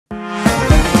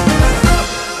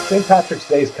St. Patrick's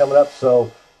Day is coming up,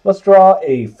 so let's draw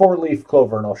a 4-leaf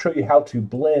clover, and I'll show you how to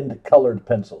blend colored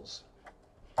pencils.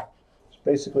 It's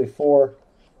basically 4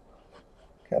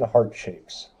 kind of heart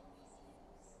shapes.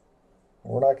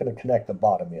 We're not going to connect the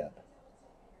bottom yet.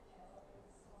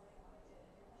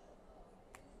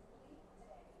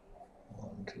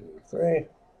 One, 2, 3,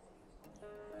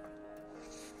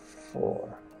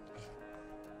 4.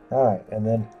 All right, and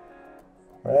then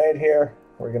right here,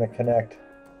 we're going to connect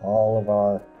all of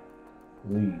our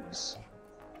leaves.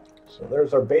 So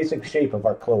there's our basic shape of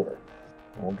our clover.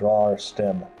 We'll draw our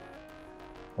stem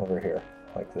over here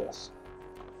like this.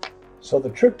 So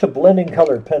the trick to blending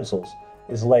colored pencils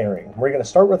is layering. We're going to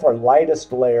start with our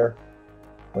lightest layer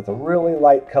with a really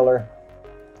light color.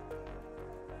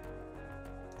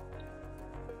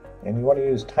 And you want to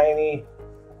use tiny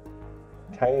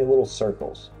little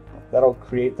circles. That'll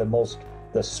create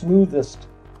the smoothest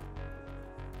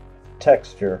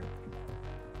texture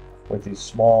with these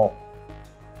small,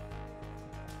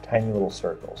 tiny little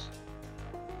circles.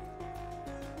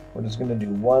 We're just going to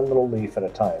do one little leaf at a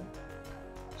time.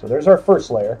 So there's our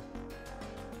first layer.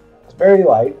 It's very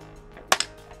light.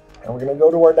 And we're going to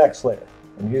go to our next layer.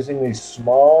 And using these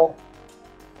small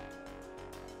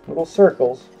little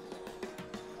circles,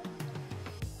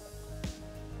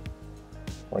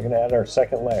 we're going to add our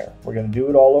second layer. We're going to do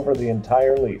it all over the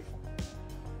entire leaf.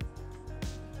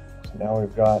 So now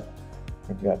we've got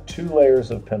 2 layers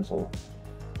of pencil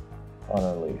on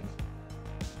our leaf.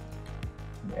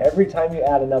 Every time you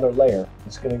add another layer,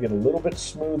 it's going to get a little bit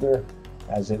smoother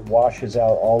as it washes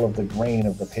out all of the grain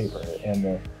of the paper,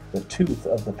 and the tooth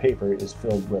of the paper is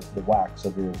filled with the wax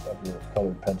of your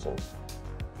colored pencils.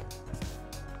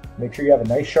 Make sure you have a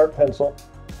nice sharp pencil.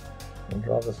 And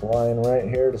draw this line right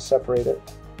here to separate it.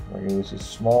 We're going to use these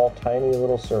small, tiny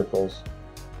little circles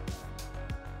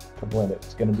to blend it.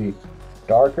 It's going to be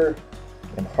darker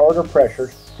and harder pressure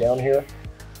down here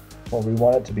where we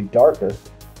want it to be darker.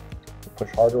 We push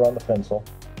harder on the pencil.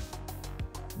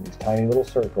 These tiny little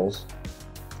circles.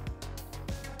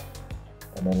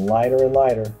 And then lighter and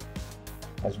lighter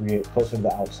as we get closer to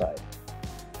the outside.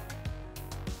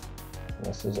 And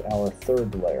this is our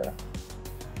third layer.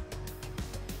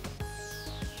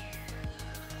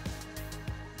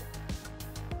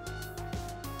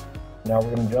 Now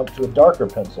we're going to jump to a darker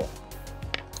pencil.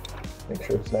 Make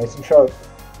sure it's nice and sharp.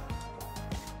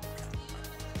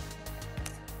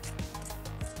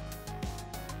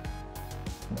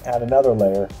 And add another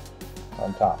layer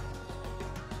on top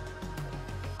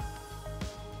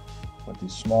with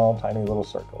these small, tiny little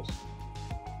circles.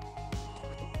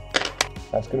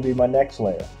 That's going to be my next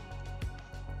layer.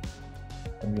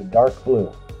 It's going to be a dark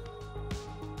blue.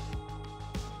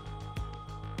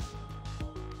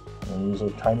 And use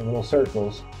those tiny little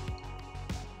circles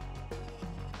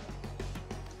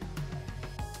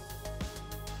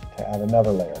to add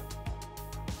another layer.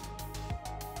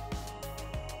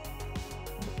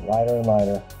 Lighter and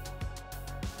lighter.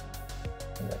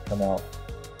 And they come out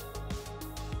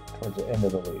towards the end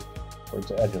of the leaf, towards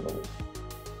the edge of the leaf.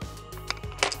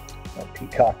 A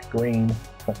peacock green.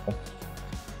 Now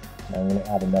I'm going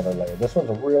to add another layer. This one's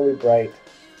a really bright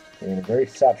green, a very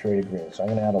saturated green. So I'm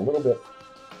going to add a little bit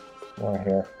more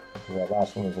here, because that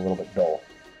last one was a little bit dull.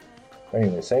 But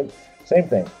anyway, same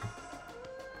thing.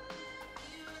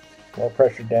 More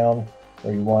pressure down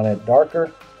where you want it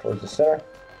darker towards the center,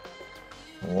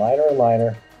 and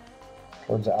lighter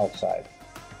towards the outside.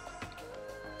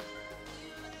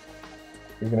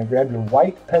 You're going to grab your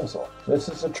white pencil. This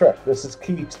is a trick. This is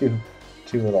key to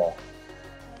it all.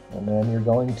 And then you're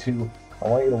going to, I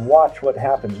want you to watch what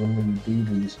happens when we do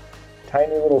these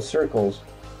tiny little circles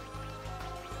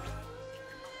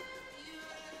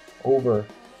over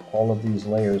all of these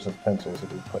layers of pencils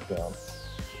that we put down.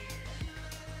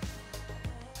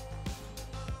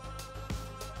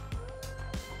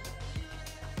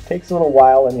 It takes a little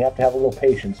while and you have to have a little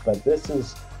patience, but this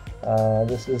is how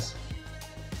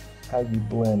you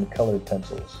blend colored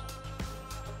pencils.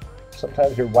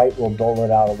 Sometimes your white will dull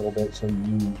it out a little bit, so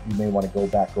you may want to go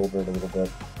back over it a little bit,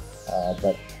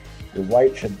 but your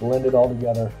white should blend it all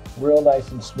together real nice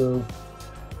and smooth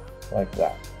like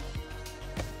that.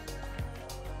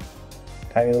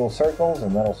 Tiny little circles,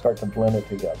 and that'll start to blend it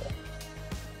together.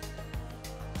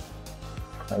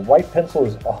 My white pencil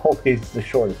is always the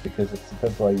shortest because it's the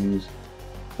pencil I use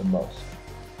the most.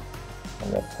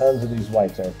 I've got tons of these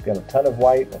whites. I've got a ton of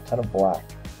white and a ton of black.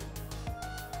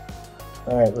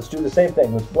 Alright, let's do the same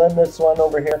thing. Let's blend this one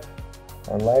over here,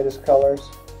 our lightest colors.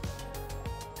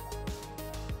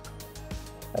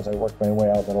 As I work my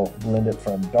way out, that'll blend it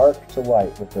from dark to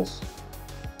white with this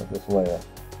layer.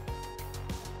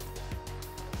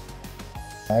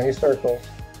 Tiny circles.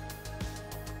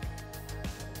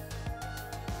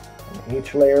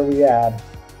 each layer we add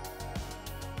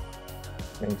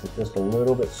makes it just a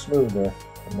little bit smoother.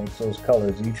 It makes those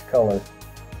colors, each color,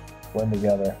 blend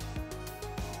together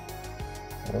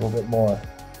a little bit more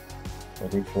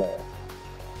with each layer.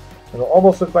 It'll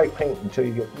almost look like paint until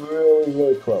you get really,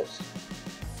 really close.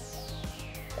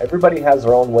 Everybody has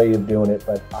their own way of doing it,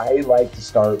 but I like to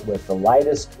start with the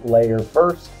lightest layer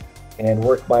first and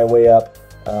work my way up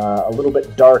a little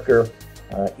bit darker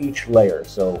each layer.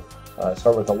 So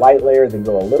start with a light layer, then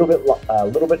go a little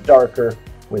bit darker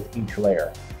with each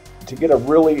layer. To get a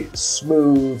really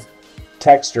smooth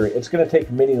texture, it's going to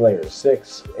take many layers,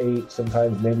 6, 8,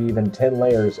 sometimes maybe even 10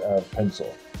 layers of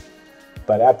pencil.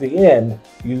 But at the end,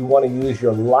 you want to use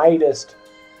your lightest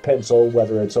pencil,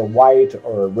 whether it's a white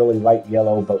or a really light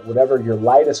yellow, but whatever your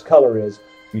lightest color is,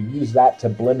 you use that to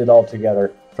blend it all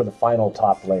together for the final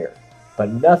top layer. But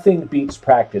nothing beats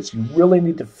practice. You really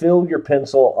need to fill your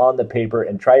pencil on the paper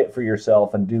and try it for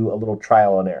yourself and do a little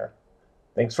trial and error.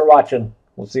 Thanks for watching.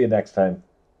 We'll see you next time.